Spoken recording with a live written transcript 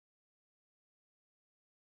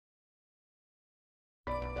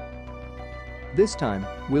This time,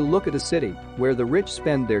 we'll look at a city where the rich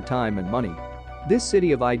spend their time and money. This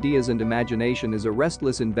city of ideas and imagination is a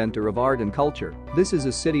restless inventor of art and culture. This is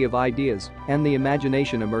a city of ideas and the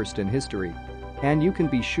imagination immersed in history. And you can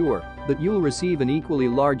be sure that you'll receive an equally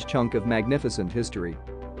large chunk of magnificent history.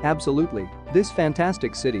 Absolutely, this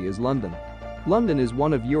fantastic city is London. London is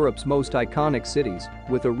one of Europe's most iconic cities,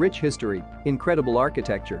 with a rich history, incredible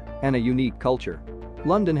architecture, and a unique culture.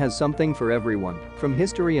 London has something for everyone, from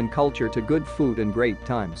history and culture to good food and great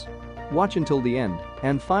times. Watch until the end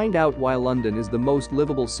and find out why London is the most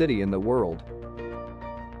livable city in the world.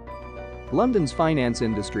 London's finance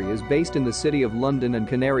industry is based in the City of London and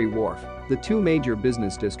Canary Wharf, the two major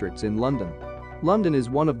business districts in London. London is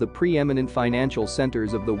one of the preeminent financial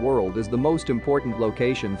centers of the world as the most important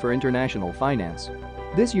location for international finance.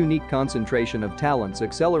 This unique concentration of talents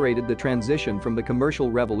accelerated the transition from the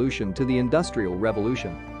commercial revolution to the industrial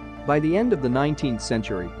revolution. By the end of the 19th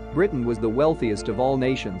century, Britain was the wealthiest of all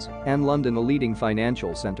nations and London a leading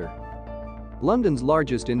financial center. London's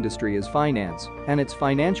largest industry is finance, and its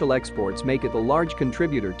financial exports make it a large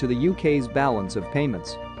contributor to the UK's balance of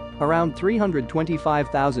payments. Around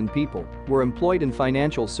 325,000 people were employed in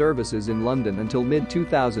financial services in London until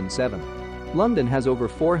mid-2007. London has over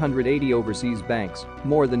 480 overseas banks,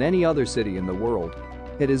 more than any other city in the world.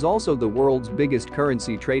 It is also the world's biggest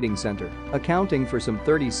currency trading center, accounting for some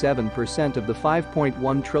 37% of the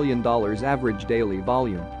 $5.1 trillion average daily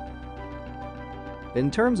volume.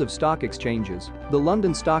 In terms of stock exchanges, the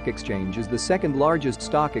London Stock Exchange is the second largest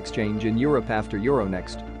stock exchange in Europe after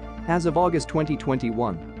Euronext. As of August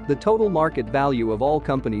 2021, the total market value of all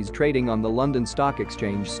companies trading on the London Stock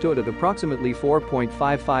Exchange stood at approximately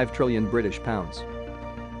 £4.55 trillion.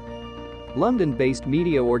 London-based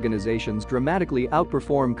media organizations dramatically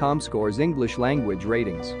outperform Comscore's English language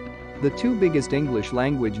ratings. The two biggest English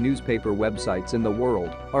language newspaper websites in the world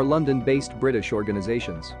are London-based British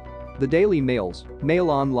organizations. The Daily Mail's Mail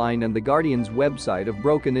Online and The Guardian's website have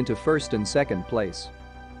broken into first and second place.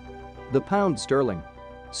 The pound sterling.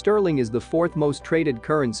 Sterling is the fourth most traded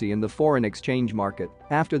currency in the foreign exchange market,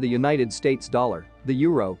 after the United States dollar, the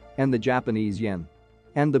euro, and the Japanese yen.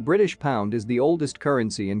 And the British pound is the oldest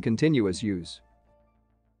currency in continuous use.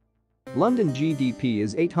 London GDP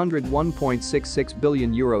is €801.66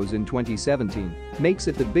 billion in 2017, makes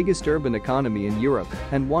it the biggest urban economy in Europe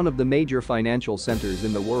and one of the major financial centers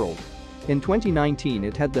in the world. In 2019,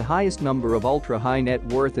 it had the highest number of ultra-high net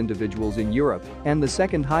worth individuals in Europe and the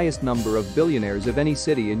second highest number of billionaires of any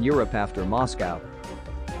city in Europe after Moscow.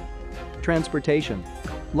 Transportation.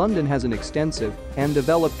 London has an extensive and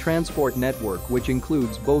developed transport network which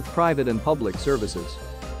includes both private and public services.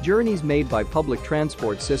 Journeys made by public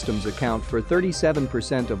transport systems account for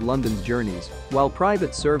 37% of London's journeys, while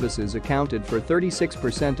private services accounted for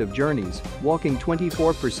 36% of journeys, walking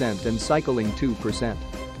 24% and cycling 2%.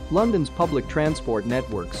 London's public transport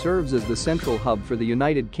network serves as the central hub for the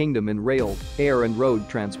United Kingdom in rail, air and road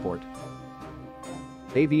transport.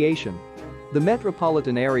 Aviation. The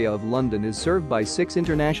metropolitan area of London is served by 6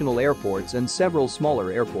 international airports and several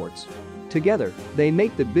smaller airports. Together, they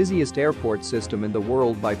make the busiest airport system in the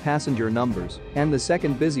world by passenger numbers and the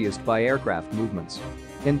second busiest by aircraft movements.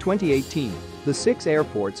 In 2018, the 6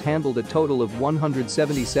 airports handled a total of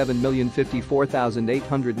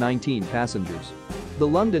 177,054,819 passengers. The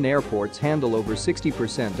London airports handle over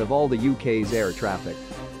 60% of all the UK's air traffic.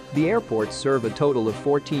 The airports serve a total of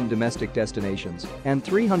 14 domestic destinations and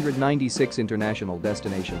 396 international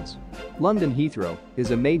destinations. London Heathrow is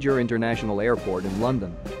a major international airport in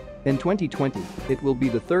London. In 2020, it will be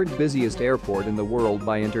the third busiest airport in the world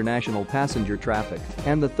by international passenger traffic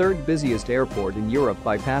and the third busiest airport in Europe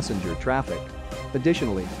by passenger traffic.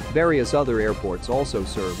 Additionally, various other airports also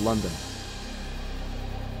serve London.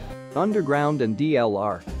 Underground and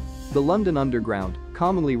DLR. The London Underground,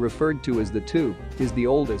 commonly referred to as the Tube, is the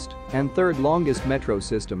oldest and third longest metro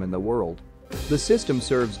system in the world. The system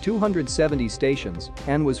serves 270 stations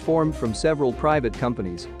and was formed from several private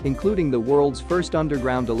companies, including the world's first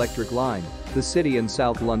underground electric line, the City and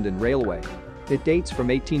South London Railway. It dates from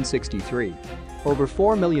 1863. Over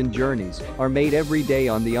 4 million journeys are made every day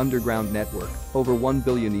on the underground network, over 1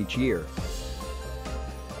 billion each year.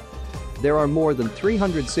 There are more than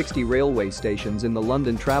 360 railway stations in the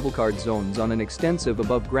London travelcard zones on an extensive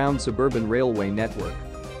above-ground suburban railway network.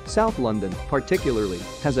 South London, particularly,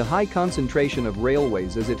 has a high concentration of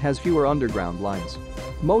railways as it has fewer underground lines.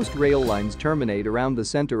 Most rail lines terminate around the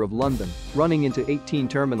centre of London, running into 18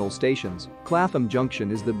 terminal stations. Clapham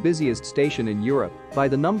Junction is the busiest station in Europe by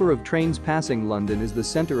the number of trains passing. London is the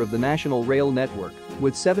centre of the national rail network,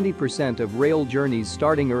 with 70% of rail journeys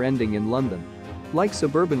starting or ending in London. Like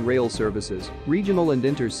suburban rail services, regional and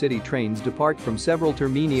intercity trains depart from several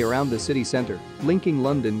termini around the city centre, linking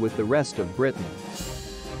London with the rest of Britain.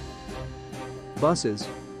 Buses.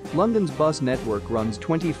 London's bus network runs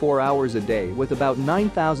 24 hours a day with about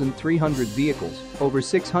 9,300 vehicles, over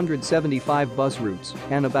 675 bus routes,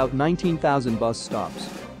 and about 19,000 bus stops.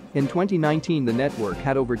 In 2019, the network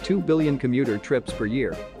had over 2 billion commuter trips per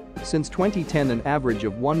year. Since 2010, an average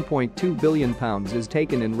of £1.2 billion is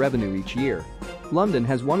taken in revenue each year. London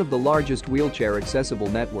has one of the largest wheelchair-accessible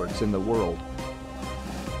networks in the world.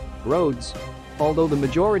 Roads. Although the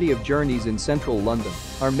majority of journeys in central London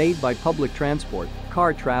are made by public transport,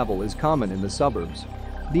 car travel is common in the suburbs.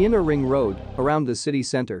 The inner ring road, around the city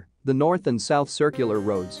centre, the north and south circular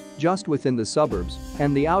roads, just within the suburbs,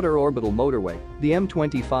 and the outer orbital motorway, the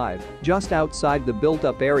M25, just outside the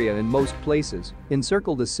built-up area in most places,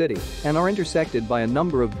 encircle the city and are intersected by a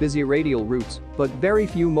number of busy radial routes, but very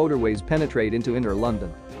few motorways penetrate into inner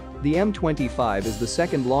London. The M25 is the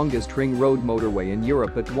second longest ring road motorway in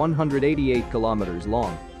Europe at 188 kilometers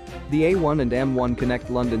long. The A1 and M1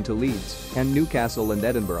 connect London to Leeds and Newcastle and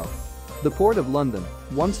Edinburgh. The Port of London,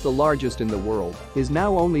 once the largest in the world, is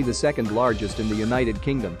now only the second largest in the United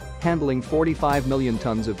Kingdom, handling 45 million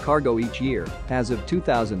tons of cargo each year, as of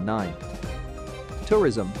 2009.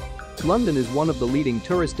 Tourism. London is one of the leading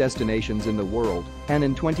tourist destinations in the world, and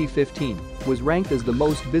in 2015, was ranked as the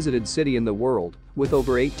most visited city in the world, with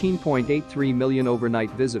over 18.83 million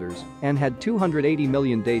overnight visitors, and had 280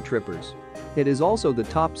 million day trippers. It is also the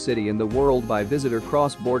top city in the world by visitor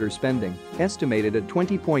cross-border spending, estimated at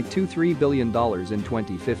 $20.23 billion in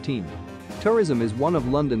 2015. Tourism is one of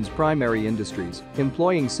London's primary industries,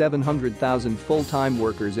 employing 700,000 full-time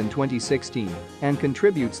workers in 2016 and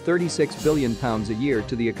contributes £36 billion a year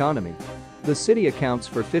to the economy. The city accounts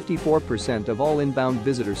for 54% of all inbound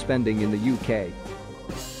visitor spending in the UK.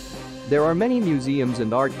 There are many museums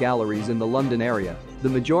and art galleries in the London area, the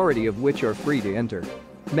majority of which are free to enter.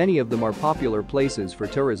 Many of them are popular places for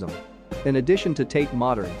tourism. In addition to Tate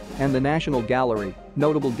Modern and the National Gallery,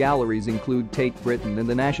 notable galleries include Tate Britain and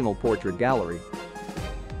the National Portrait Gallery.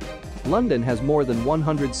 London has more than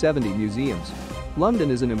 170 museums.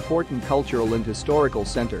 London is an important cultural and historical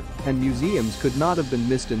centre, and museums could not have been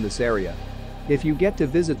missed in this area. If you get to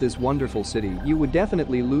visit this wonderful city, you would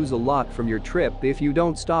definitely lose a lot from your trip if you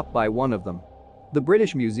don't stop by one of them. The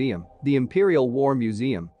British Museum, the Imperial War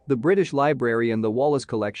Museum, the British Library and the Wallace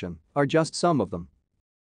Collection are just some of them.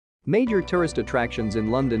 Major tourist attractions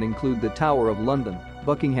in London include the Tower of London,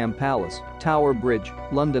 Buckingham Palace, Tower Bridge,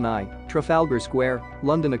 London Eye, Trafalgar Square,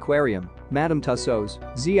 London Aquarium, Madame Tussauds,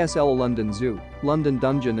 ZSL London Zoo, London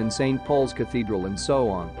Dungeon and St Paul's Cathedral and so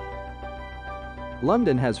on.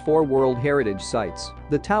 London has 4 World Heritage Sites: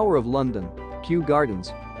 the Tower of London, Kew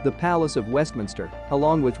Gardens, the Palace of Westminster,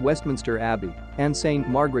 along with Westminster Abbey and St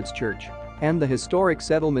Margaret's Church, and the historic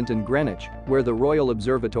settlement in Greenwich, where the Royal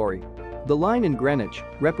Observatory. The line in Greenwich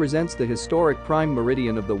represents the historic prime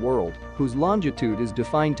meridian of the world, whose longitude is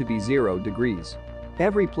defined to be 0 degrees.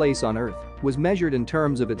 Every place on Earth was measured in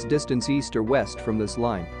terms of its distance east or west from this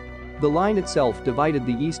line. The line itself divided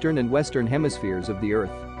the eastern and western hemispheres of the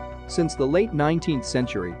Earth. Since the late 19th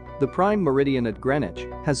century, the prime meridian at Greenwich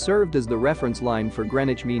has served as the reference line for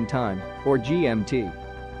Greenwich Mean Time, or GMT.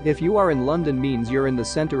 If you are in London, means you're in the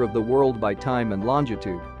center of the world by time and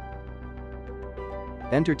longitude.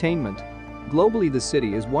 Entertainment. Globally, the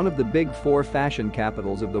city is one of the big 4 fashion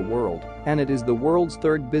capitals of the world, and it is the world's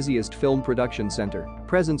 3rd busiest film production center,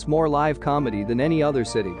 presents more live comedy than any other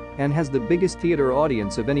city, and has the biggest theater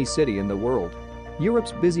audience of any city in the world.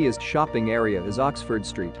 Europe's busiest shopping area is Oxford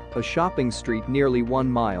Street, a shopping street nearly 1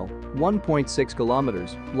 mile, 1.6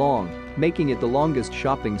 kilometers, long, making it the longest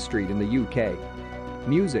shopping street in the UK.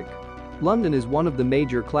 Music. London is one of the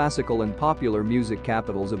major classical and popular music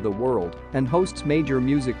capitals of the world and hosts major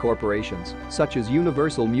music corporations such as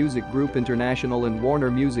Universal Music Group International and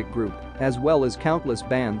Warner Music Group, as well as countless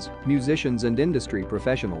bands, musicians and industry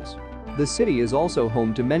professionals. The city is also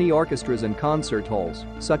home to many orchestras and concert halls,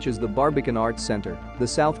 such as the Barbican Arts Centre, the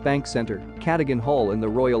South Bank Centre, Cadogan Hall and the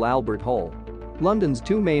Royal Albert Hall. London's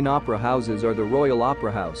 2 main opera houses are the Royal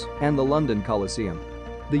Opera House and the London Coliseum.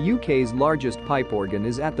 The UK's largest pipe organ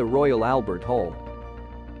is at the Royal Albert Hall.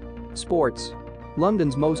 Sports.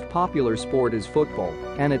 London's most popular sport is football,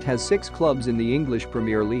 and it has 6 clubs in the English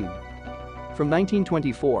Premier League. From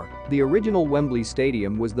 1924, the original Wembley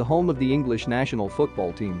Stadium was the home of the English national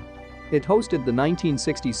football team. It hosted the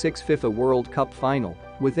 1966 FIFA World Cup final,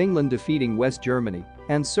 with England defeating West Germany,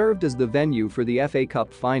 and served as the venue for the FA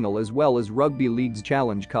Cup final as well as Rugby League's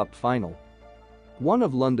Challenge Cup final. One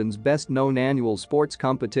of London's best-known annual sports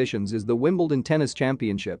competitions is the Wimbledon Tennis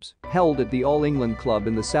Championships, held at the All England Club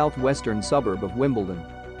in the southwestern suburb of Wimbledon.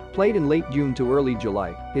 Played in late June to early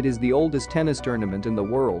July, it is the oldest tennis tournament in the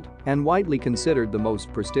world and widely considered the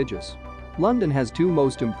most prestigious. London has two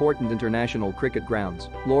most important international cricket grounds,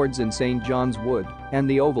 Lord's in St John's Wood and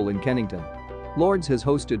the Oval in Kennington. Lord's has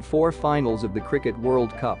hosted 4 finals of the Cricket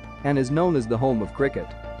World Cup and is known as the home of cricket.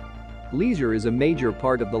 Leisure is a major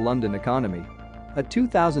part of the London economy. A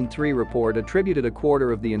 2003 report attributed a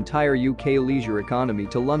quarter of the entire UK leisure economy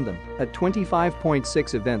to London, at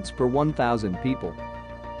 25.6 events per 1,000 people.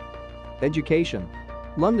 Education.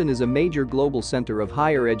 London is a major global centre of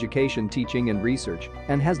higher education teaching and research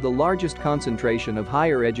and has the largest concentration of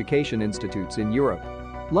higher education institutes in Europe.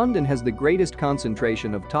 London has the greatest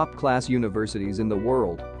concentration of top-class universities in the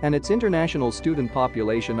world, and its international student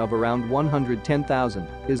population of around 110,000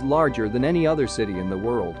 is larger than any other city in the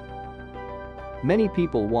world. Many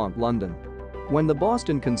people want London. When the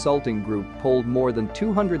Boston Consulting Group polled more than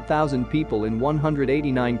 200,000 people in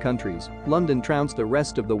 189 countries, London trounced the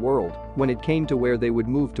rest of the world when it came to where they would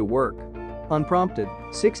move to work. Unprompted,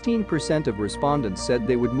 16% of respondents said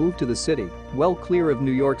they would move to the city, well clear of New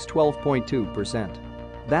York's 12.2%.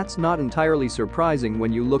 That's not entirely surprising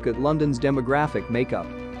when you look at London's demographic makeup.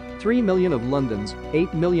 3 million of London's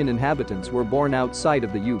 8 million inhabitants were born outside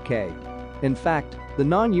of the UK. In fact, the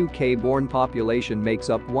non-UK born population makes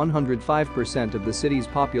up 105% of the city's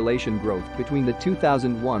population growth between the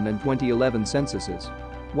 2001 and 2011 censuses.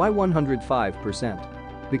 Why 105%?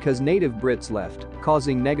 Because native Brits left,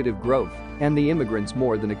 causing negative growth, and the immigrants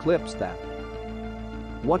more than eclipsed that.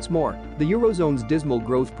 What's more, the Eurozone's dismal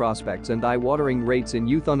growth prospects and eye-watering rates in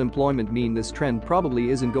youth unemployment mean this trend probably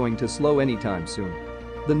isn't going to slow anytime soon.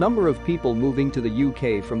 The number of people moving to the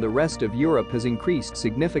UK from the rest of Europe has increased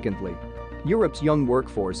significantly. Europe's young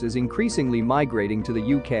workforce is increasingly migrating to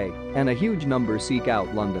the UK, and a huge number seek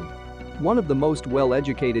out London. One of the most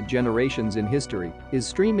well-educated generations in history is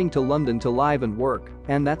streaming to London to live and work,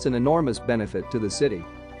 and that's an enormous benefit to the city.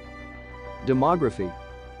 Demography.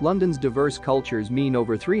 London's diverse cultures mean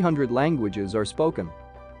over 300 languages are spoken.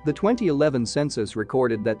 The 2011 census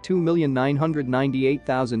recorded that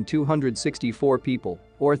 2,998,264 people,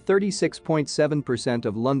 or 36.7%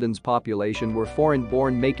 of London's population, were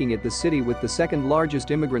foreign-born, making it the city with the second largest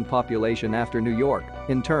immigrant population after New York,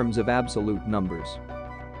 in terms of absolute numbers.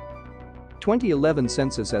 2011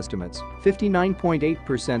 census estimates,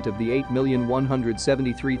 59.8% of the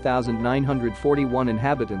 8,173,941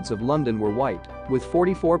 inhabitants of London were white, with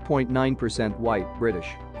 44.9% white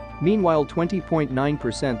British. Meanwhile,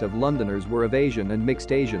 20.9% of Londoners were of Asian and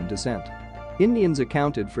mixed Asian descent. Indians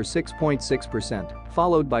accounted for 6.6%,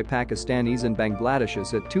 followed by Pakistanis and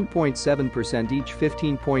Bangladeshis at 2.7% each.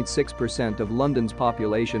 15.6% of London's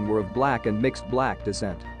population were of black and mixed black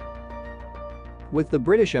descent. With the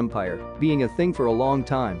British Empire being a thing for a long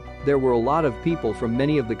time, there were a lot of people from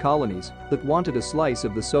many of the colonies that wanted a slice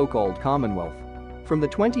of the so-called Commonwealth. From the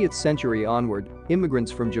 20th century onward,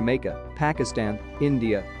 immigrants from Jamaica, Pakistan,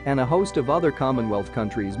 India, and a host of other Commonwealth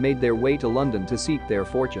countries made their way to London to seek their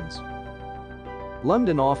fortunes.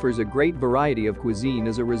 London offers a great variety of cuisine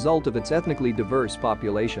as a result of its ethnically diverse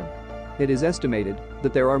population. It is estimated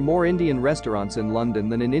that there are more Indian restaurants in London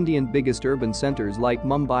than in Indian biggest urban centers like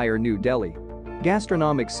Mumbai or New Delhi.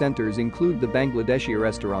 Gastronomic centers include the Bangladeshi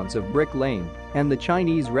restaurants of Brick Lane and the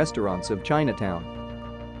Chinese restaurants of Chinatown.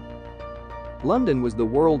 London was the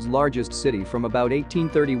world's largest city from about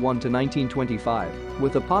 1831 to 1925,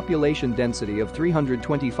 with a population density of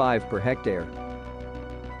 325 per hectare.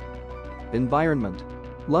 Environment.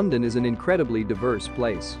 London is an incredibly diverse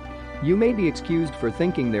place. You may be excused for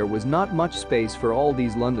thinking there was not much space for all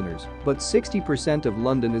these Londoners, but 60% of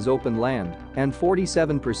London is open land, and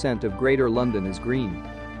 47% of Greater London is green.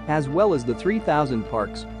 As well as the 3,000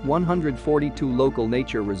 parks, 142 local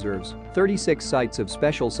nature reserves, 36 sites of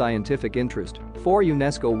special scientific interest, 4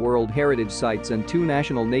 UNESCO World Heritage Sites and 2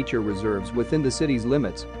 national nature reserves within the city's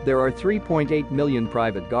limits, there are 3.8 million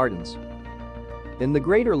private gardens. In the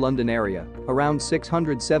Greater London area, around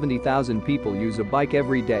 670,000 people use a bike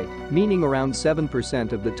every day, meaning around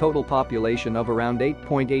 7% of the total population of around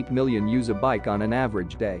 8.8 million use a bike on an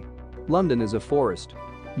average day. London is a forest.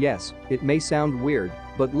 Yes, it may sound weird,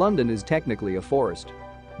 but London is technically a forest.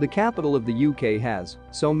 The capital of the UK has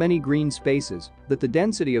so many green spaces that the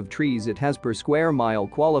density of trees it has per square mile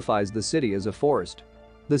qualifies the city as a forest.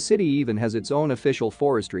 The city even has its own official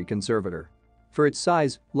forestry conservator. For its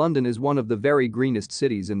size, London is one of the very greenest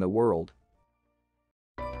cities in the world.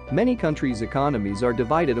 Many countries' economies are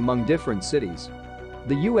divided among different cities.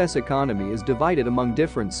 The US economy is divided among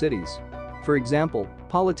different cities. For example,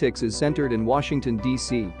 politics is centered in Washington,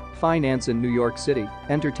 D.C., finance in New York City,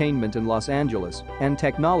 entertainment in Los Angeles, and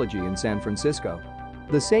technology in San Francisco.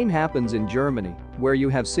 The same happens in Germany, where you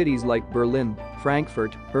have cities like Berlin,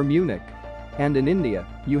 Frankfurt, or Munich. And in India,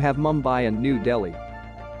 you have Mumbai and New Delhi.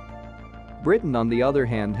 Britain, on the other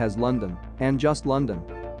hand, has London, and just London.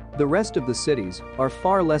 The rest of the cities are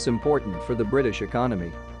far less important for the British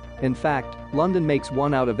economy. In fact, London makes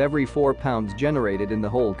 1 out of every 4 pounds generated in the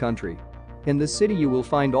whole country. In the city you will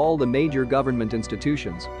find all the major government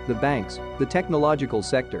institutions, the banks, the technological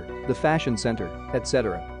sector, the fashion center,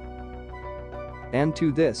 etc. And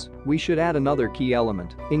to this, we should add another key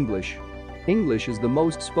element, English. English is the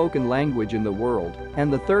most spoken language in the world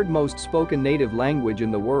and the third most spoken native language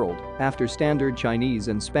in the world, after Standard Chinese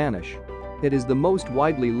and Spanish. It is the most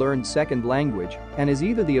widely learned second language and is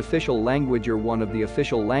either the official language or one of the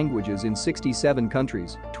official languages in 67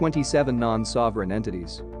 countries, 27 non-sovereign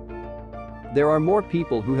entities. There are more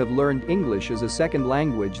people who have learned English as a second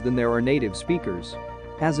language than there are native speakers.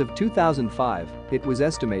 As of 2005, it was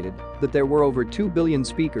estimated that there were over 2 billion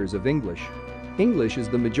speakers of English. English is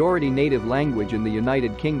the majority native language in the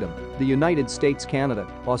United Kingdom, the United States, Canada,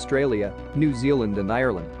 Australia, New Zealand and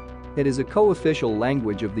Ireland. It is a co-official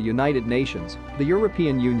language of the United Nations, the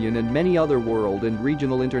European Union and many other world and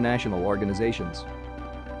regional international organizations.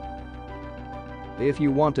 If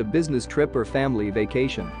you want a business trip or family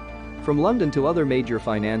vacation, from London to other major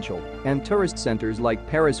financial and tourist centers like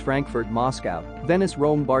Paris, Frankfurt, Moscow, Venice,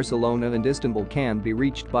 Rome, Barcelona and Istanbul can be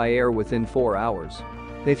reached by air within 4 hours.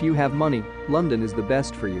 If you have money, London is the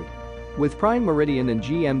best for you. With prime meridian and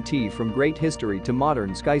GMT from great history to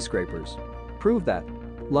modern skyscrapers. Prove that.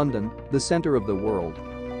 London, the center of the world.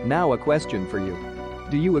 Now a question for you.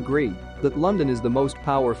 Do you agree that London is the most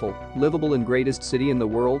powerful, livable and greatest city in the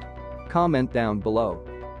world? Comment down below.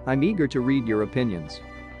 I'm eager to read your opinions.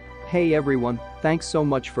 Hey everyone, thanks so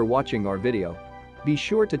much for watching our video. Be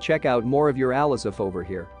sure to check out more of your Alisif over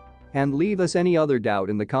here. And leave us any other doubt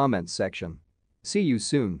in the comments section. See you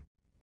soon.